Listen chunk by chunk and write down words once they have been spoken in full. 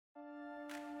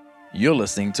You're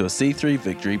listening to a C3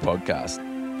 Victory podcast.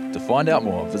 To find out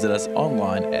more, visit us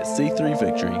online at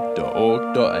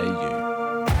c3victory.org.au.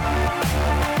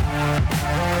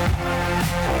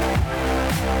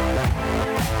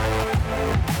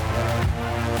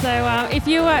 So if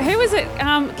you who was it?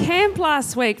 Camp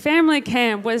last week, family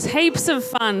camp was heaps of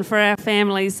fun for our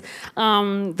families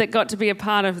that got to be a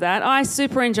part of that. I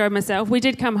super enjoyed myself. We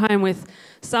did come home with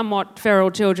somewhat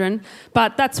feral children,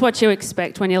 but that's what you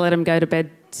expect when you let them go to bed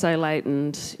so late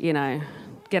and, you know,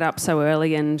 get up so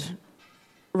early and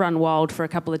run wild for a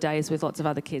couple of days with lots of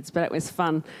other kids. But it was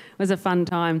fun. It was a fun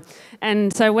time.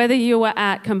 And so whether you were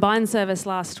at Combined Service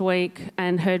last week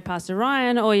and heard Pastor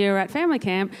Ryan, or you were at family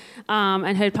camp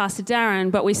and heard Pastor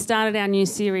Darren, but we started our new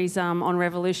series on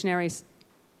revolutionaries.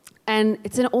 And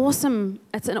it's an awesome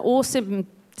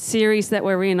series that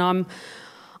we're in.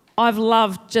 I've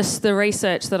loved just the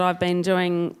research that I've been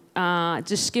doing,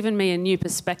 just given me a new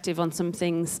perspective on some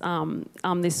things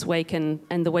this week and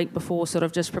the week before, sort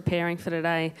of just preparing for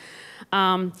today.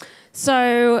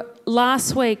 So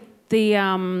last week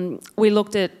we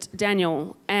looked at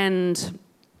Daniel, and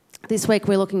this week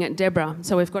we're looking at Deborah.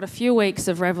 So we've got a few weeks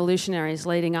of revolutionaries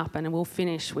leading up, and we'll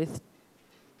finish with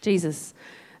Jesus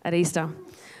at Easter.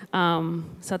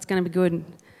 So it's going to be good.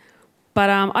 But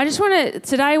I just want to,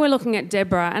 today we're looking at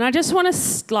Deborah, and I just want to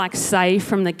say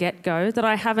from the get-go that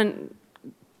I haven't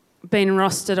been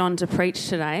rostered on to preach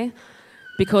today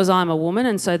because I'm a woman,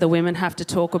 and so the women have to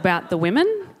talk about the women.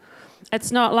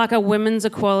 It's not like a women's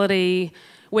equality,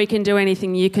 we can do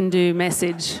anything you can do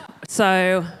message.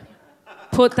 So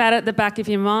put that at the back of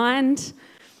your mind.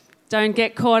 Don't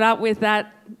get caught up with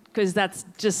that, because that's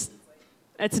just,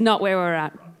 it's not where we're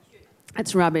at.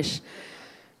 It's rubbish.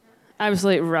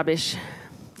 Absolute rubbish.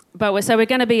 But we're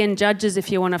going to be in Judges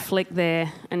if you want to flick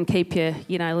there and keep your,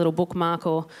 little bookmark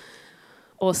or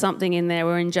something in there.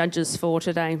 We're in Judges 4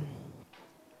 today.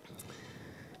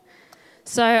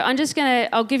 So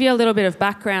I'll give you a little bit of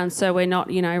background so we're not,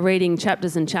 reading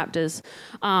chapters and chapters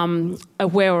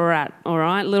of where we're at, all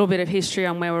right? A little bit of history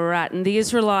on where we're at. And the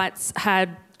Israelites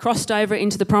had crossed over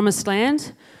into the Promised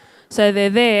Land. So they're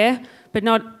there, but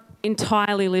not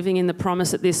entirely living in the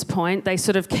promise at this point. They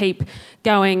sort of keep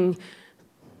going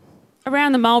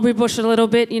around the mulberry bush a little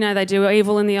bit. They do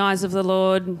evil in the eyes of the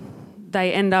Lord.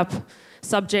 They end up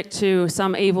subject to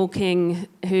some evil king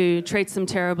who treats them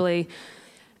terribly,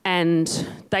 and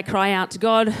they cry out to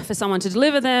God for someone to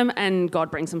deliver them, and God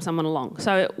brings them someone along.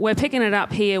 So we're picking it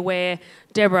up here where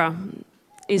Deborah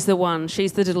is the one.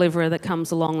 She's the deliverer that comes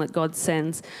along that God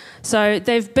sends. So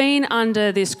they've been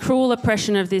under this cruel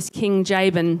oppression of this King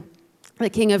Jabin, the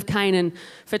king of Canaan,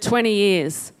 for 20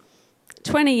 years.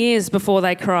 20 years before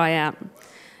they cry out.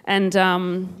 And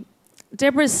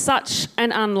Deborah's such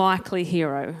an unlikely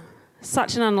hero.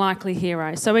 Such an unlikely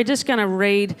hero. So we're just going to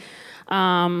read,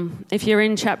 if you're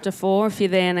in chapter 4, if you're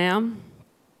there now,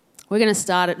 we're going to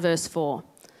start at verse 4.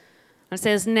 It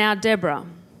says, "Now Deborah."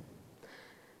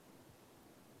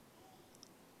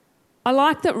 I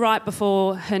like that right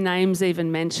before her name's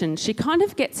even mentioned, she kind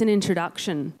of gets an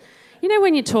introduction.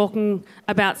 When you're talking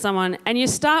about someone and you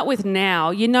start with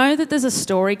now, you know that there's a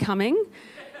story coming.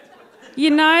 You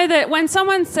know that when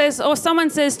someone says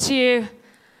to you,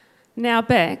 "Now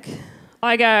Beck,"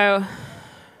 I go,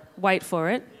 "Wait for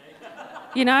it."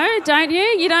 Don't you?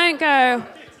 You don't go,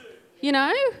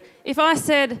 if I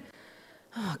said,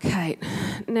 "Oh, Kate,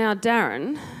 now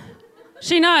Darren,"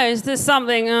 she knows there's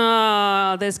something,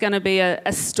 there's going to be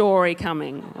a story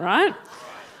coming, right?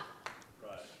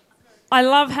 I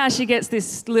love how she gets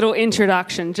this little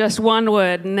introduction, just one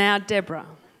word, "Now Deborah."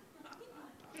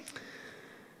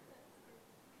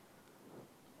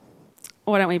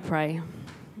 Why don't we pray?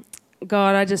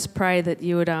 God, I just pray that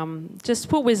you would just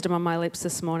put wisdom on my lips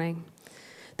this morning,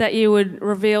 that you would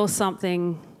reveal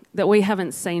something that we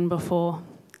haven't seen before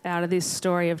out of this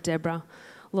story of Deborah.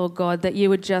 Lord God, that you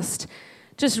would just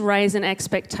raise an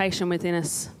expectation within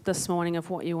us this morning of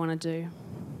what you want to do.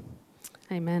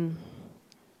 Amen.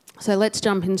 So let's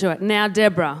jump into it. Now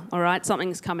Deborah, all right,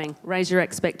 something's coming. Raise your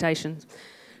expectations.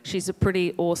 She's a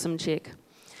pretty awesome chick.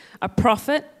 A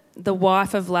prophet, the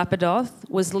wife of Lapidoth,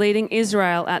 was leading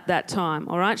Israel at that time,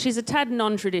 all right? She's a tad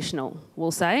non-traditional,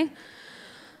 we'll say.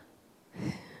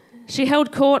 She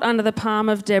held court under the palm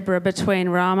of Deborah between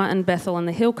Ramah and Bethel in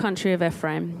the hill country of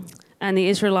Ephraim, and the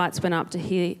Israelites went up to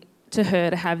her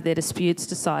to have their disputes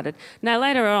decided. Now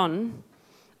later on,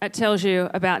 it tells you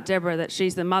about Deborah that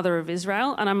she's the mother of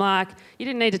Israel. And I'm like, you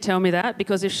didn't need to tell me that,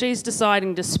 because if she's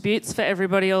deciding disputes for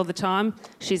everybody all the time,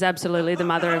 she's absolutely the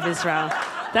mother of Israel.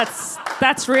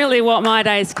 That's really what my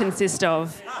days consist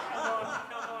of.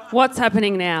 What's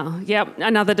happening now? Yep,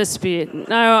 another dispute.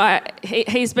 No,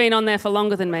 he's been on there for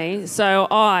longer than me, so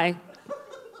I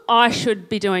should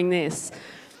be doing this.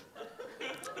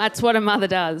 That's what a mother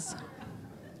does.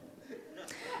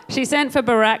 She sent for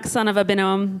Barak, son of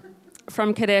Abinoam,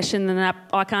 from Kadesh in the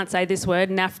I can't say this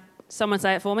word. Someone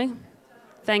say it for me.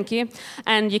 Thank you.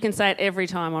 And you can say it every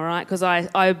time, all right? Because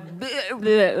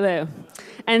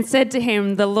and said to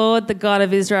him, the Lord, the God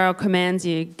of Israel, commands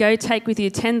you, go take with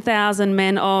you 10,000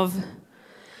 men of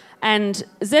and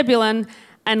Zebulun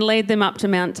and lead them up to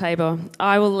Mount Tabor.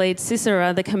 I will lead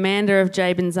Sisera, the commander of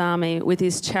Jabin's army, with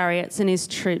his chariots and his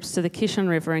troops to the Kishon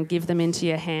River and give them into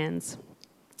your hands.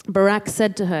 Barak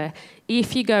said to her,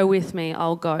 if you go with me,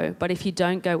 I'll go, but if you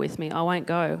don't go with me, I won't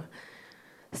go.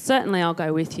 Certainly I'll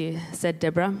go with you, said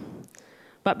Deborah.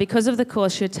 But because of the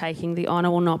course you're taking, the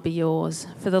honour will not be yours,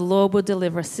 for the Lord will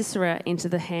deliver Sisera into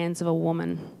the hands of a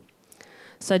woman.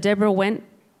 So Deborah went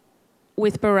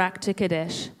with Barak to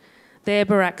Kadesh. There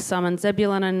Barak summoned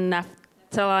Zebulun and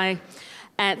Naphtali,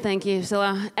 thank you,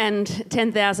 Zillah, and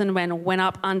 10,000 men went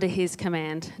up under his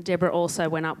command. Deborah also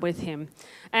went up with him.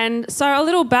 And so a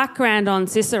little background on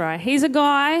Sisera. He's a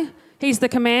guy, he's the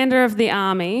commander of the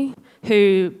army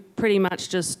who pretty much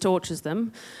just tortures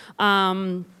them.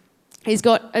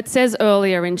 It says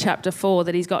earlier in chapter 4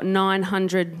 that he's got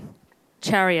 900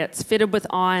 chariots fitted with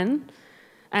iron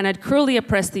and had cruelly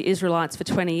oppressed the Israelites for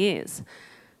 20 years.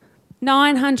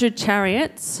 900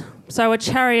 chariots. So a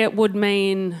chariot would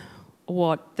mean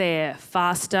what? They're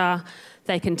faster,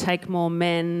 they can take more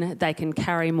men, they can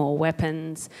carry more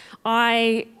weapons.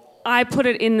 I put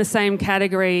it in the same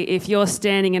category if you're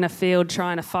standing in a field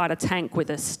trying to fight a tank with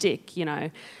a stick, you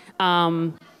know.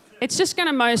 It's just going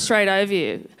to mow straight over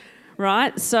you,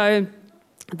 right? So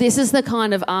this is the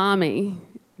kind of army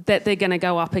that they're going to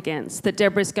go up against, that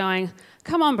Deborah's going,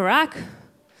 come on, Barak,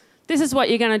 this is what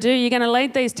you're going to do. You're going to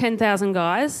lead these 10,000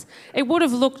 guys. It would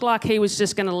have looked like he was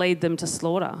just going to lead them to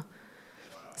slaughter.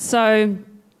 So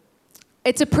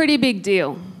it's a pretty big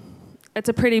deal. It's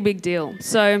a pretty big deal.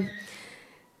 So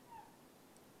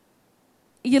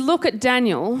you look at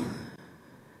Daniel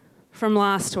from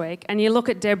last week and you look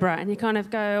at Deborah and you kind of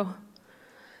go,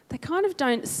 they kind of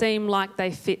don't seem like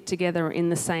they fit together in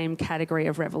the same category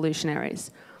of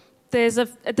revolutionaries. There's a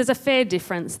fair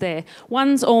difference there.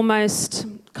 One's almost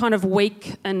kind of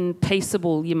weak and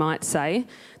peaceable, you might say.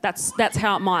 That's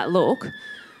how it might look.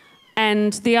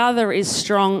 And the other is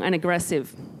strong and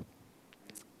aggressive.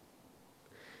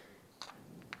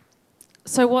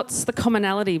 So what's the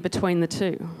commonality between the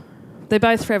two? They're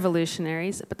both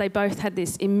revolutionaries, but they both had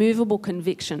this immovable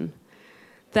conviction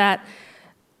that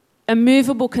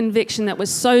was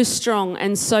so strong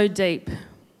and so deep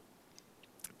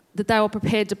that they were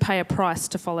prepared to pay a price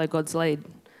to follow God's lead,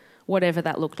 whatever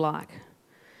that looked like.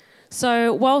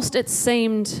 So whilst it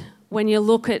seemed, when you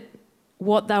look at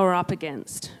what they were up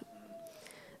against,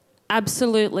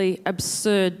 absolutely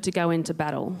absurd to go into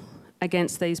battle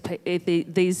against these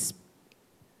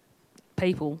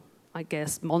people, I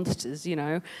guess, monsters, you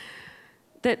know,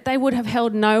 that they would have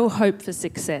held no hope for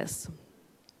success.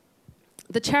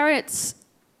 The chariots,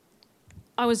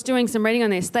 I was doing some reading on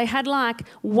this, they had like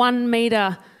 1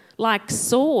 metre like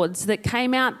swords that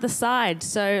came out the side.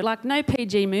 So like no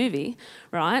PG movie,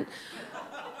 right?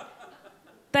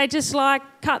 They just like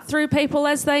cut through people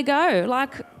as they go. I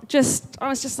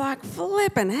was just like,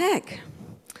 flippin' heck.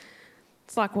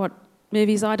 It's like what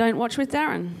movies I don't watch with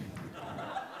Darren.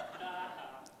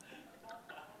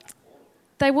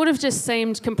 They would have just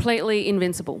seemed completely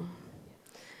invincible.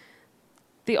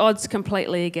 The odds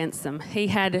completely against them. He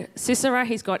had Sisera,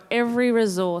 he's got every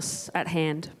resource at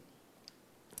hand.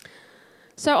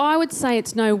 So I would say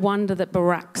it's no wonder that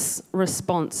Barak's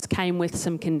response came with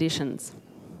some conditions.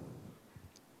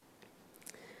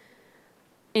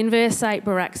 In verse 8,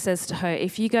 Barak says to her,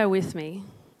 if you go with me,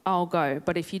 I'll go,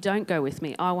 but if you don't go with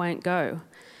me, I won't go.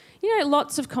 You know,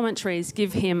 lots of commentaries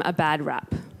give him a bad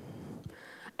rap.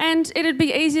 And it'd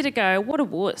be easy to go, what a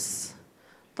wuss.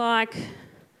 Like,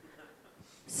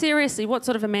 seriously, what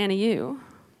sort of a man are you?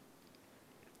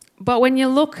 But when you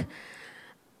look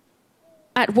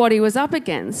at what he was up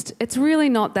against, it's really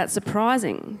not that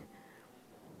surprising.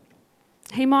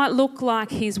 He might look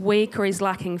like he's weak or he's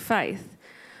lacking faith,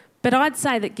 but I'd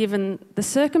say that given the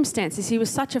circumstances, he was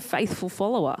such a faithful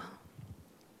follower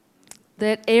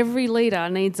that every leader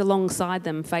needs alongside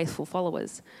them faithful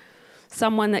followers,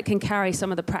 someone that can carry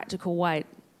some of the practical weight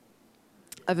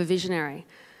of a visionary.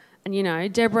 And, you know,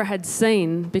 Deborah had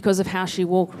seen, because of how she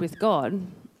walked with God,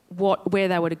 where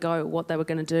they were to go, what they were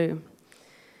going to do.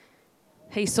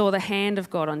 He saw the hand of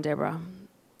God on Deborah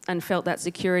and felt that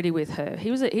security with her.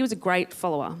 He was a great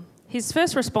follower. his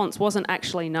first response wasn't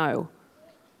actually no.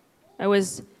 It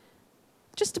was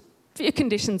just a few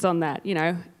conditions on that,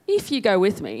 if you go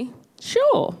with me,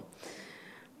 sure.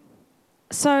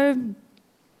 So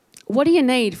what do you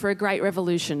need for a great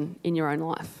revolution in your own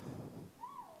life?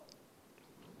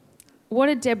 What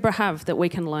did Deborah have that we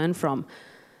can learn from?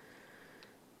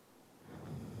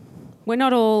 We're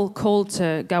not all called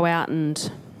to go out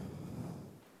and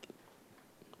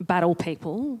battle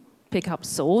people, pick up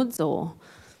swords or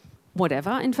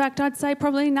whatever. In fact, I'd say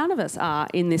probably none of us are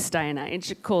in this day and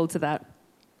age called to that.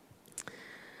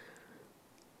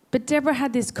 But Deborah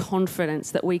had this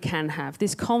confidence that we can have,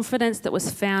 this confidence that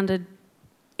was founded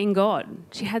in God.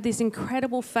 She had this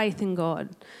incredible faith in God.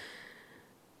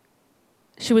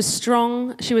 She was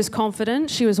strong, she was confident,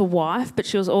 she was a wife, but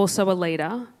she was also a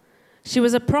leader. She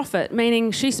was a prophet,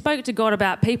 meaning she spoke to God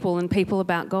about people and people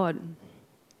about God.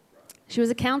 She was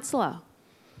a counsellor.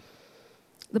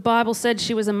 The Bible said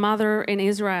she was a mother in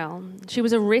Israel. She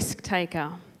was a risk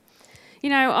taker.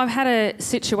 I've had a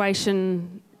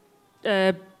situation,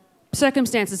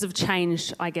 circumstances have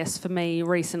changed, I guess, for me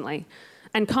recently,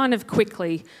 and kind of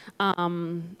quickly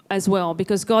as well,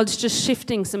 because God's just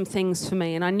shifting some things for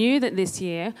me. And I knew that this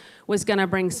year was going to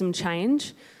bring some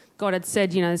change. God had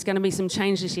said, there's going to be some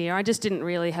change this year. I just didn't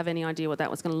really have any idea what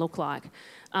that was going to look like.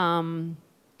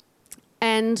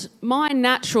 And my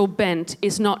natural bent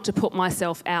is not to put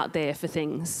myself out there for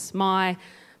things.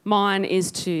 Mine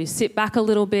is to sit back a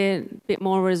little bit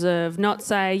more reserved, not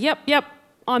say, yep,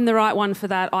 I'm the right one for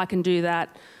that, I can do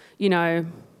that,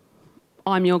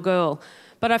 I'm your girl.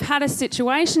 But I've had a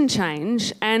situation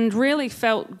change and really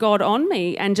felt God on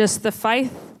me, and just the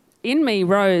faith in me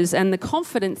rose and the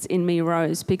confidence in me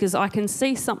rose, because I can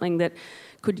see something that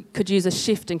could use a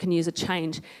shift and can use a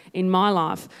change in my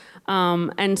life.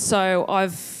 And so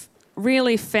I've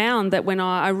really found that when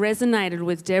I resonated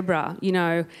with Deborah,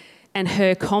 and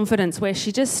her confidence, where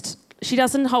she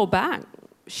doesn't hold back.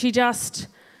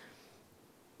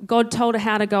 God told her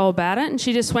how to go about it, and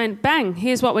she just went, bang,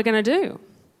 here's what we're going to do.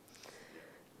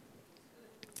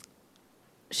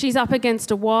 She's up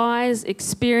against a wise,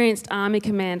 experienced army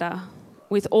commander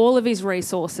with all of his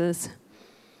resources.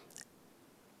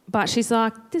 But she's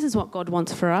like, this is what God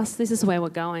wants for us. This is where we're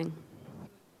going.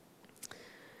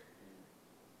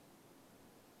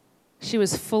 She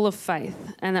was full of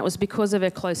faith, and that was because of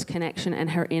her close connection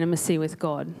and her intimacy with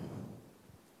God,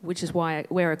 which is where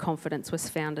her confidence was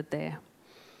founded there.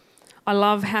 I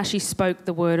love how she spoke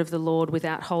the word of the Lord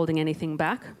without holding anything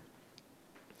back.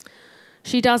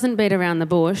 She doesn't beat around the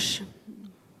bush.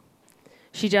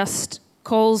 She just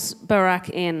calls Barak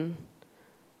in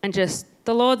and just,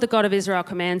 the Lord, the God of Israel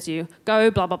commands you,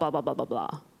 go blah, blah, blah, blah, blah, blah,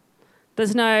 blah.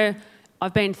 There's no,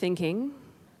 I've been thinking,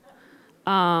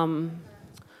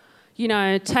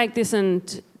 take this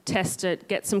and test it,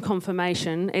 get some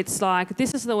confirmation. It's like,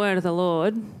 this is the word of the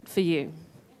Lord for you.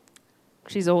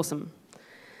 She's awesome.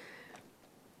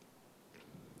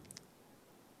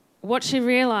 What she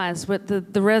realised was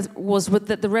that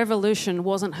the revolution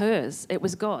wasn't hers, it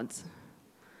was God's.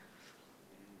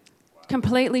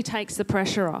 Completely takes the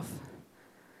pressure off.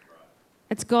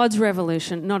 It's God's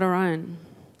revolution, not her own.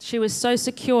 She was so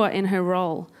secure in her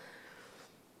role.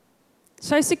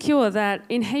 So secure that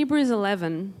in Hebrews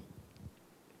 11,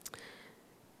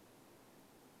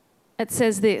 it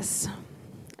says this.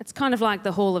 It's kind of like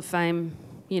the Hall of Fame,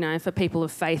 for people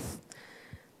of faith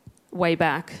way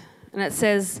back. And it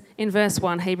says in verse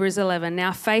 1, Hebrews 11,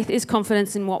 now faith is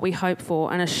confidence in what we hope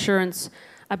for and assurance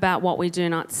about what we do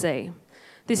not see.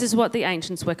 This is what the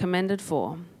ancients were commended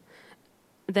for.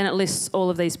 Then it lists all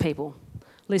of these people.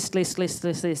 List.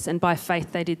 And by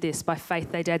faith they did this. By faith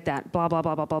they did that. Blah, blah,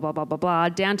 blah, blah, blah, blah, blah, blah, blah.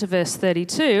 Down to verse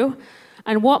 32.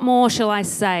 And what more shall I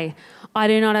say? I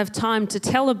do not have time to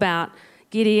tell about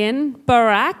Gideon,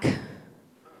 Barak.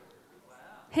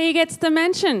 He gets the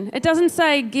mention. It doesn't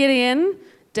say Gideon,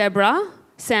 Deborah,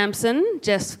 Samson,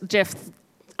 Jeff,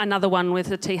 another one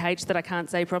with a TH that I can't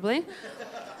say properly.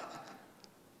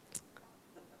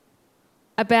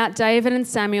 About David and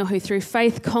Samuel, who through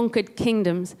faith conquered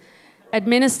kingdoms,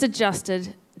 administered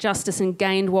justice and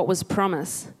gained what was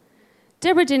promised.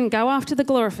 Deborah didn't go after the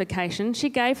glorification. She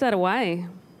gave that away.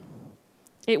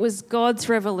 It was God's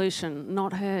revolution,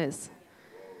 not hers.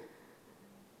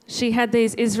 She had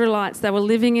these Israelites that were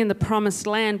living in the promised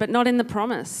land, but not in the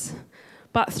promise.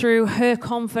 But through her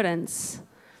confidence,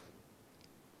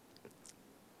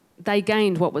 they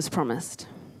gained what was promised.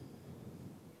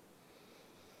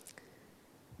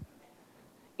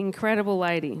 Incredible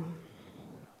lady.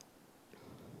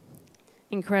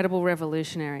 Incredible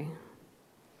revolutionary.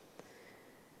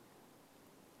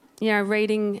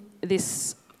 Reading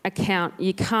this account,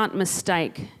 you can't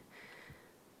mistake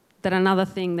that another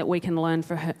thing that we can learn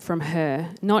from her,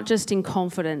 not just in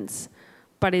confidence,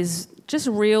 but is just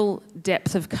real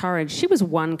depth of courage. She was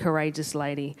one courageous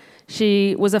lady.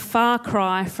 She was a far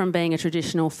cry from being a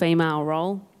traditional female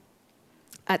role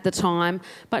at the time,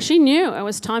 but she knew it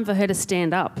was time for her to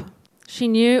stand up. She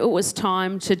knew it was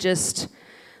time to just,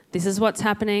 this is what's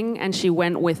happening, and she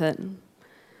went with it.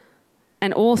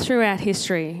 And all throughout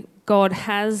history, God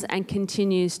has and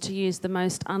continues to use the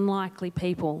most unlikely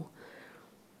people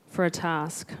for a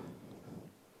task,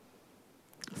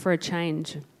 for a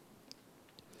change.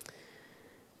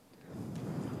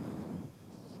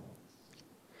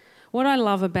 What I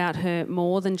love about her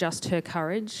more than just her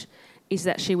courage is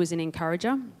that she was an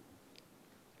encourager.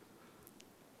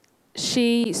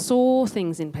 She saw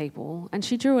things in people and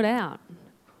she drew it out.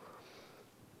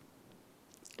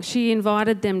 She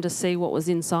invited them to see what was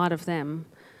inside of them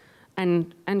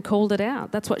and called it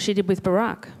out. That's what she did with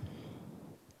Barak.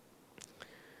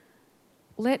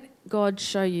 Let God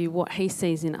show you what he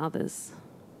sees in others.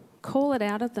 Call it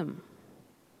out of them.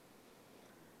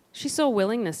 She saw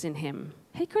willingness in him.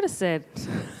 He could have said,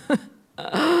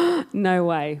 no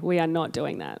way, we are not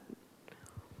doing that.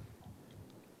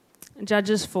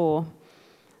 Judges 4,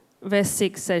 verse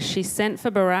 6 says, she sent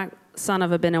for Barak, son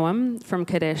of Abinoam, from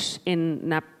Kadesh in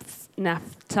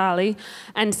Naphtali,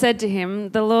 and said to him,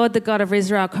 the Lord, the God of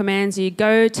Israel, commands you,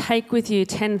 go take with you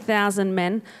 10,000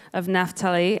 men of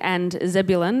Naphtali and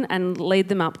Zebulun and lead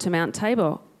them up to Mount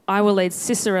Tabor. I will lead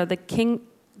Sisera, the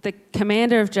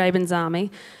commander of Jabin's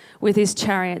army, with his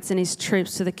chariots and his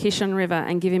troops to the Kishon River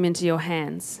and give him into your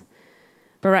hands.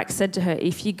 Barak said to her,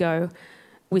 if you go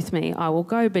with me, I will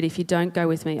go, but if you don't go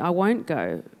with me, I won't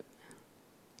go.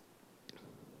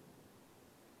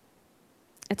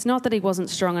 It's not that he wasn't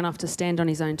strong enough to stand on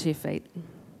his own 2 feet.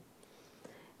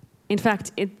 In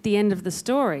fact, at the end of the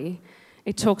story,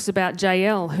 it talks about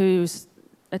Jael,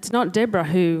 it's not Deborah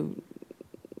who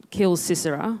kills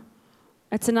Sisera,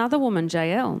 it's another woman,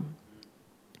 Jael.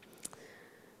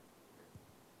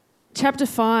 Chapter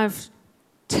 5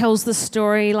 tells the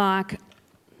story like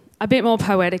a bit more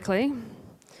poetically.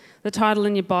 The title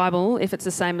in your Bible, if it's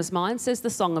the same as mine, says the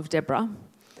Song of Deborah.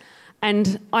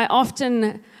 And I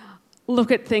often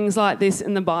look at things like this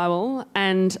in the Bible,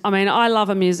 and I mean, I love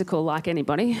a musical like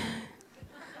anybody.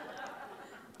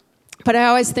 But I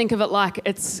always think of it like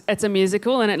it's a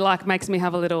musical, and it like makes me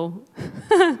have a little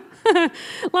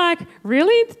like,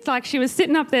 really? Like she was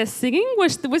sitting up there singing?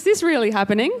 Was this really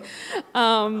happening?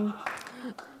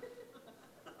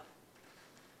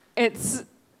 It's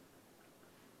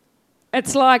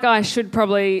like I should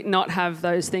probably not have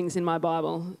those things in my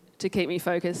Bible to keep me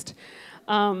focused.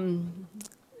 I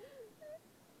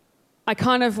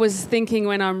kind of was thinking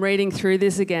when I'm reading through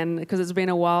this again, because it's been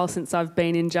a while since I've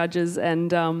been in Judges,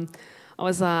 and I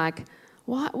was like,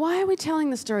 why are we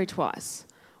telling the story twice?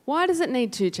 Why does it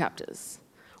need 2 chapters?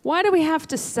 Why do we have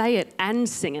to say it and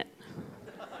sing it?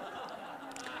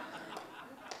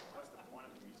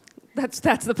 That's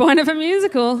the point of a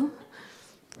musical.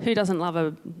 Who doesn't love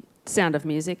a sound of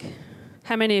music?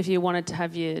 How many of you wanted to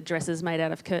have your dresses made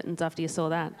out of curtains after you saw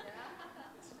that?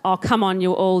 Oh, come on,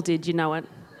 you all did, you know it.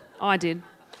 I did.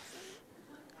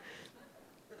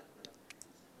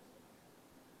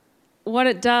 What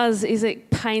it does is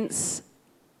it paints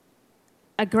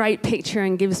a great picture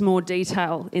and gives more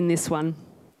detail in this one.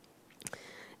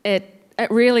 It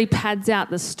really pads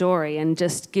out the story and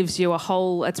just gives you a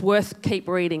whole... It's worth keep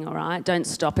reading, all right? Don't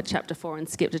stop at chapter 4 and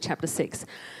skip to chapter 6.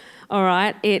 All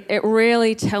right? It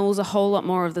really tells a whole lot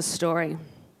more of the story.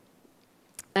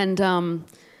 And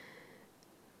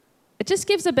it just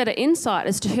gives a better insight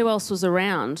as to who else was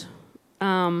around.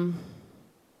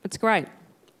 It's great.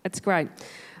 It's great.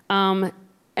 And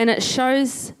it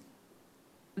shows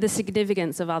the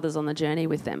significance of others on the journey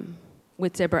with them,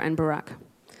 with Deborah and Barak.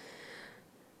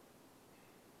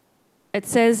 It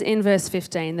says in verse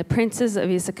 15, the princes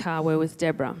of Issachar were with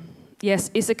Deborah.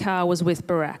 Yes, Issachar was with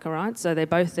Barak, all right? So they're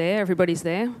both there, everybody's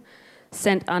there,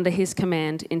 sent under his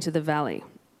command into the valley.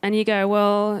 And you go,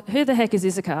 well, who the heck is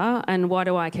Issachar and why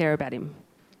do I care about him?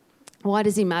 Why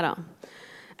does he matter?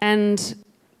 And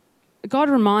God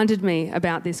reminded me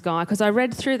about this guy because I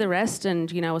read through the rest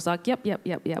and, was like, yep.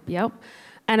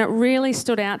 And it really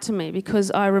stood out to me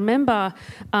because I remembered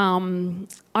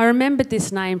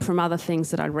this name from other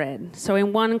things that I read. So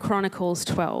in 1 Chronicles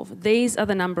 12, these are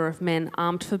the number of men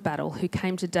armed for battle who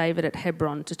came to David at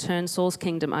Hebron to turn Saul's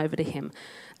kingdom over to him,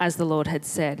 as the Lord had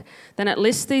said. Then it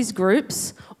lists these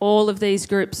groups, all of these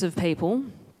groups of people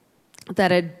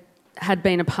that had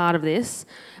been a part of this.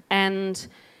 And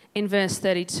in verse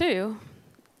 32,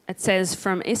 it says,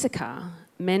 from Issachar,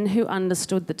 men who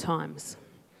understood the times.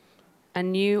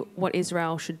 and knew what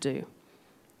Israel should do.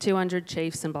 200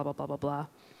 chiefs and blah, blah, blah, blah, blah.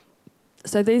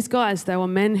 So these guys, they were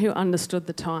men who understood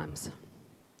the times.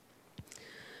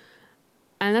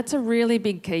 And that's a really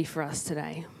big key for us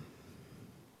today.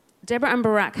 Deborah and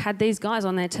Barak had these guys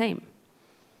on their team.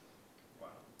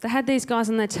 They had these guys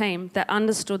on their team that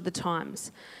understood the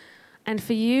times. And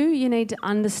for you, you need to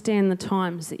understand the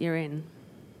times that you're in.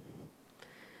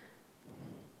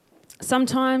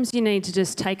 Sometimes you need to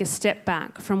just take a step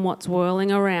back from what's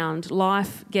whirling around.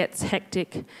 Life gets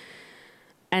hectic,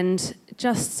 and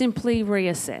just simply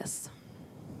reassess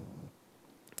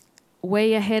where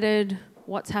you're headed,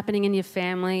 what's happening in your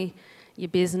family, your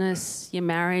business, your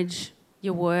marriage,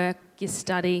 your work, your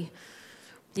study,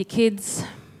 your kids,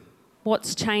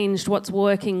 what's changed, what's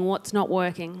working, what's not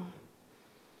working.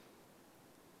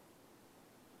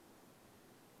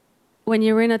 When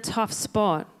you're in a tough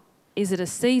spot, is it a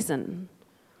season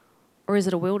or is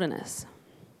it a wilderness?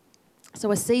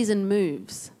 So a season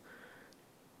moves.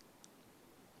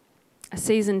 A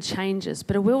season changes,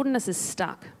 but a wilderness is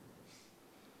stuck.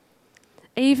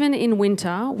 Even in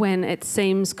winter, when it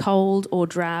seems cold or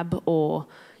drab or,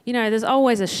 there's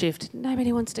always a shift.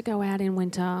 Nobody wants to go out in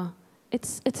winter.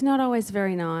 It's not always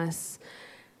very nice.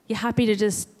 You're happy to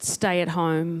just stay at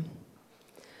home.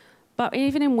 But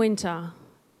even in winter,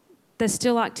 there's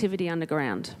still activity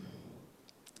underground.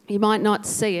 You might not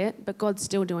see it, but God's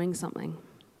still doing something.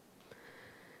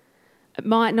 It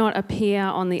might not appear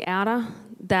on the outer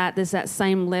that there's that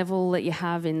same level that you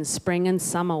have in spring and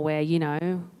summer where,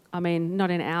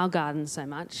 not in our garden so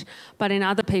much, but in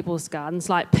other people's gardens,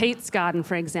 like Pete's garden,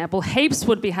 for example, heaps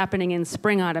would be happening in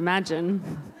spring, I'd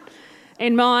imagine.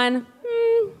 In mine,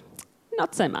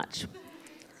 not so much.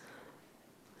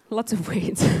 Lots of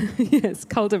weeds. Yes,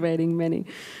 cultivating many.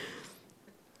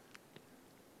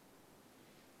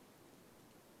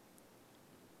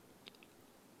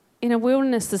 In a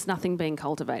wilderness, there's nothing being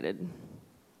cultivated.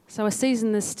 So a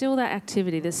season, there's still that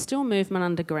activity, there's still movement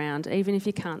underground, even if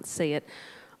you can't see it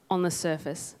on the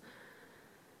surface.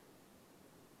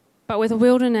 But with a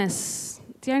wilderness,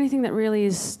 the only thing that really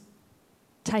is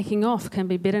taking off can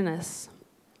be bitterness,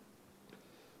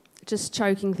 just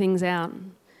choking things out.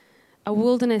 A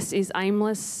wilderness is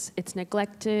aimless, it's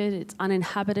neglected, it's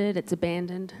uninhabited, it's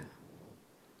abandoned.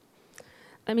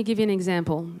 Let me give you an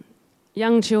example.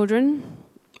 Young children,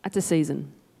 it's a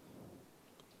season.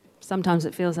 Sometimes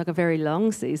it feels like a very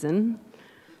long season,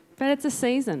 but it's a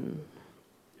season.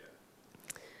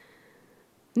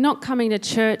 Not coming to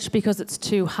church because it's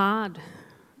too hard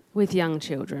with young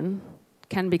children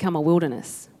can become a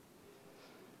wilderness.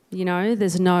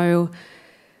 There's no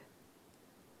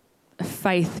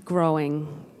faith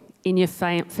growing in your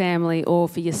family or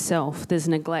for yourself. There's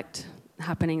neglect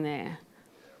happening there.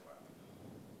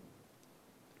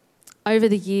 Over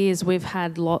the years, we've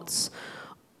had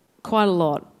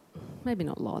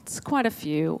quite a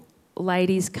few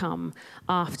ladies come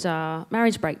after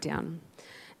marriage breakdown,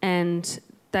 and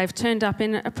they've turned up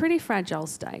in a pretty fragile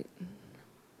state.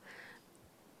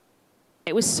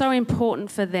 It was so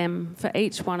important for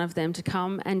each one of them to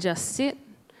come and just sit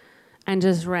and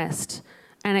just rest.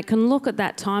 And it can look at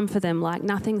that time for them like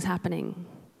nothing's happening.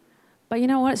 But you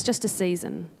know what? It's just a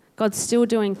season. God's still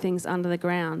doing things under the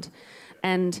ground.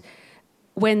 And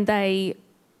when they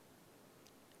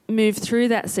move through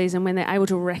that season, when they're able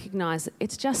to recognise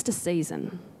it's just a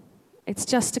season, it's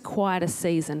just a quieter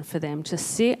season for them to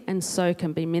sit and soak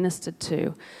and be ministered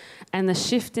to. And the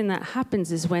shift in that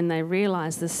happens is when they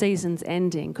realise the season's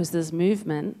ending because there's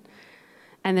movement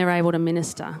and they're able to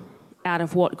minister out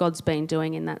of what God's been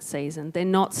doing in that season. They're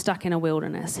not stuck in a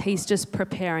wilderness. He's just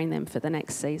preparing them for the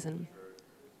next season.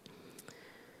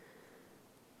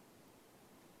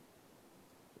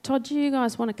 Todd, do you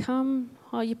guys want to come?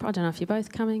 I don't know if you're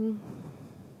both coming.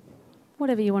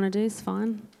 Whatever you want to do is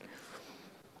fine.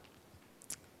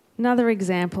 Another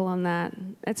example on that.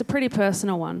 It's a pretty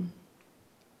personal one.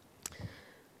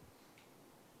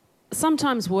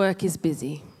 Sometimes work is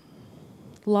busy.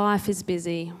 Life is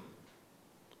busy.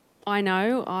 I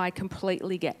know, I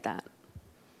completely get that.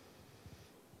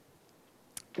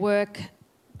 Work,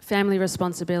 family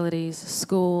responsibilities,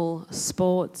 school,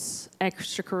 sports,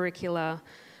 extracurricular,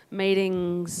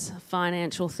 meetings,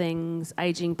 financial things,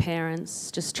 ageing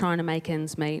parents, just trying to make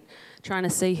ends meet, trying to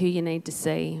see who you need to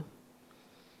see.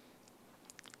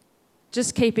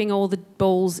 Just keeping all the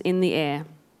balls in the air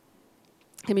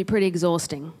can be pretty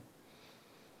exhausting.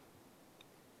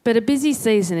 But a busy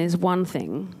season is one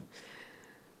thing,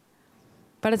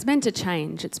 but it's meant to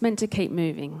change. It's meant to keep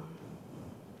moving.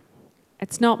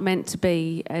 It's not meant to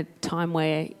be a time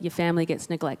where your family gets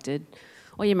neglected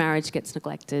or your marriage gets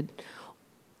neglected,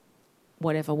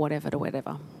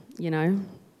 whatever. you know.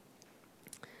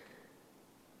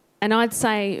 And I'd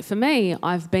say for me,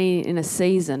 I've been in a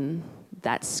season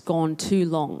that's gone too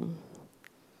long.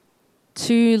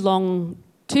 Too long,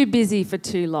 too busy for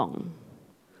too long.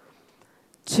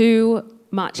 Too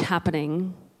much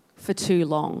happening for too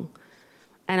long.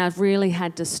 And I've really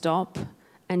had to stop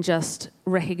and just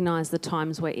recognise the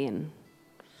times we're in.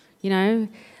 You know,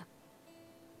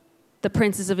 the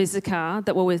princes of Issachar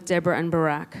that were with Deborah and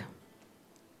Barak,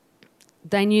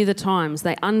 they knew the times,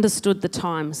 they understood the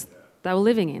times they were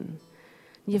living in.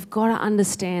 You've got to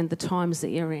understand the times that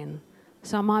you're in.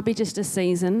 So it might be just a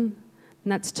season,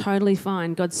 and that's totally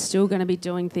fine. God's still going to be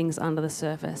doing things under the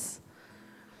surface.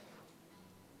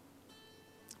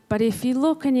 But if you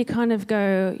look and you kind of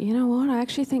go, you know what, I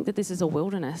actually think that this is a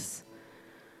wilderness.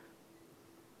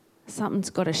 Something's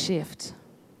got to shift,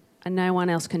 and no one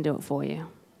else can do it for you.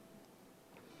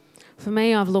 For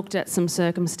me, I've looked at some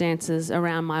circumstances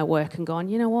around my work and gone,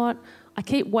 you know what, I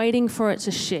keep waiting for it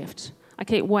to shift. I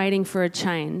keep waiting for a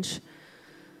change.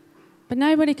 But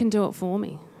nobody can do it for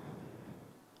me.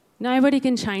 Nobody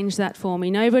can change that for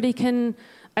me. Nobody can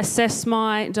assess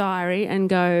my diary and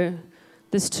go,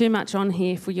 there's too much on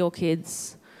here for your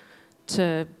kids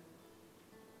to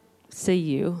see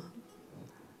you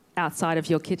outside of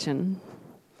your kitchen.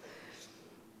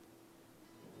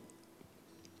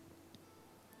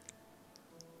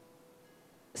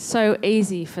 So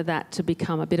easy for that to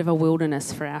become a bit of a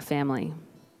wilderness for our family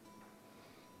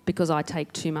because I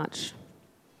take too much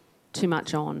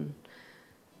on.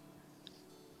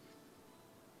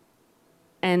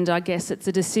 And I guess it's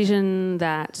a decision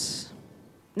that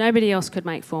nobody else could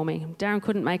make for me. Darren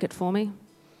couldn't make it for me.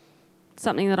 It's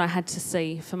something that I had to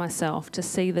see for myself, to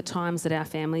see the times that our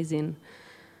family's in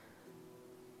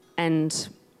and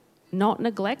not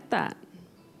neglect that.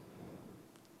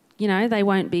 You know, they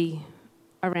won't be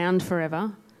around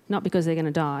forever, not because they're going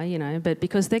to die, you know, but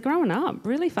because they're growing up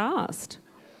really fast.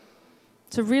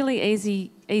 It's a really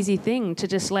easy thing to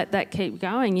just let that keep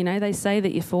going. You know, they say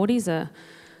that your 40s are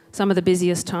some of the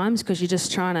busiest times because you're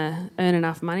just trying to earn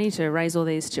enough money to raise all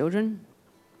these children.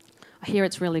 I hear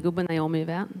it's really good when they all move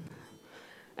out.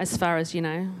 As far as, you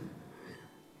know,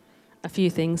 a few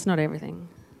things, not everything.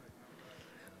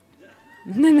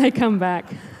 And then they come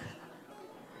back.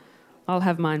 I'll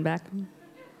have mine back.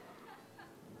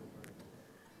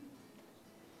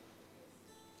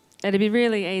 It'd be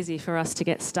really easy for us to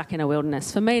get stuck in a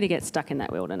wilderness, for me to get stuck in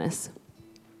that wilderness.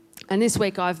 And this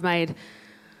week I've made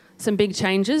some big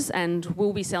changes and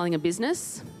we'll be selling a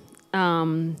business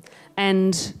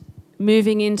and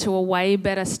moving into a way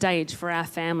better stage for our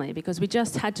family because we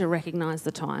just had to recognise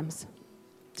the times.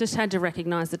 Just had to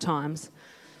recognise the times.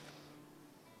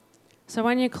 So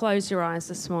when you close your eyes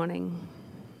this morning,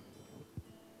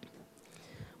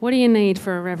 what do you need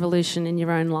for a revolution in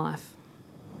your own life?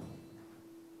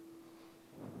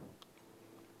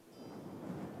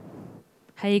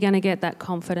 How are you going to get that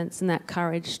confidence and that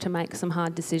courage to make some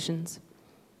hard decisions?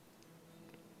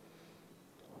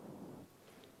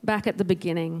 Back at the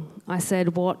beginning, I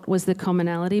said, what was the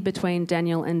commonality between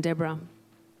Daniel and Deborah?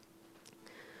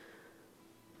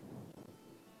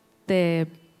 Their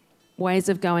ways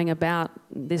of going about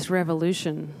this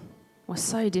revolution were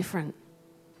so different.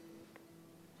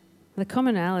 The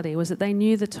commonality was that they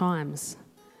knew the times.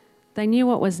 They knew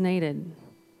what was needed.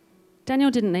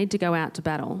 Daniel didn't need to go out to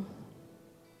battle.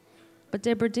 But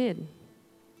Deborah did.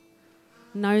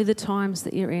 Know the times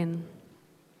that you're in.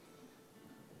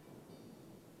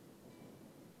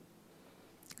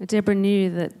 Deborah knew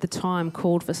that the time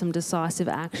called for some decisive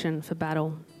action for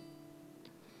battle.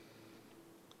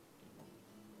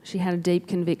 She had a deep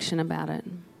conviction about it.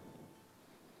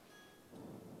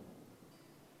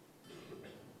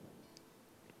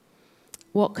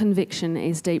 What conviction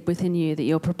is deep within you that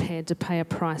you're prepared to pay a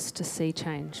price to see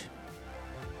change?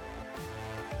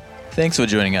 Thanks for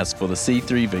joining us for the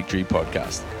C3 Victory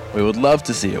podcast. We would love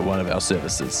to see you at one of our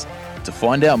services. To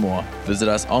find out more, visit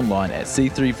us online at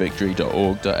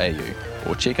c3victory.org.au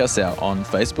or check us out on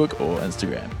Facebook or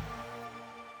Instagram.